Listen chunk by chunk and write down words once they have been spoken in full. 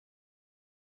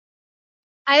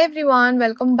Hi everyone,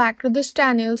 welcome back to this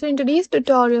channel. So in today's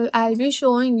tutorial, I'll be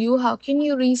showing you how can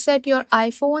you reset your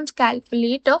iPhone's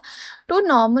calculator to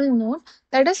normal mode,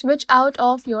 that is switch out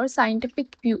of your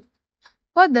scientific view.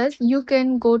 For this, you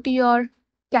can go to your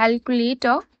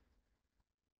calculator.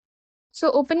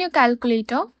 So open your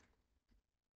calculator.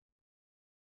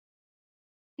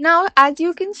 Now, as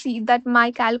you can see that my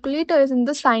calculator is in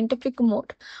the scientific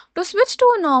mode. To switch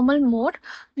to a normal mode,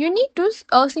 you need to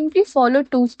simply follow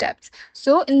two steps.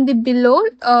 So in the below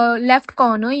left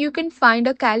corner, you can find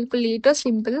a calculator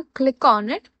symbol. Click on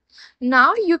it.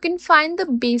 Now you can find the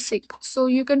basic. So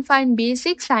you can find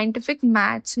basic scientific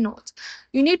maths notes.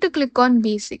 You need to click on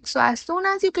basic. So as soon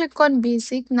as you click on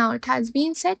basic, now it has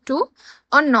been set to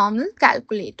a normal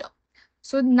calculator.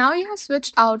 So now you have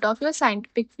switched out of your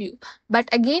scientific view. But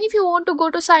again, if you want to go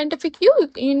to scientific view,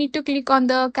 you need to click on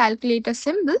the calculator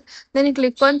symbol. Then you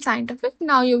click on scientific.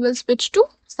 Now you will switch to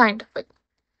scientific.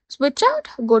 Switch out,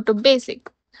 go to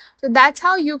basic. So that's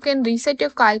how you can reset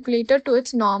your calculator to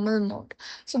its normal mode.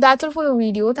 So that's all for the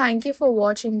video. Thank you for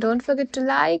watching. Don't forget to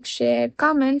like, share,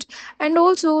 comment, and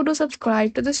also to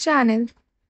subscribe to this channel.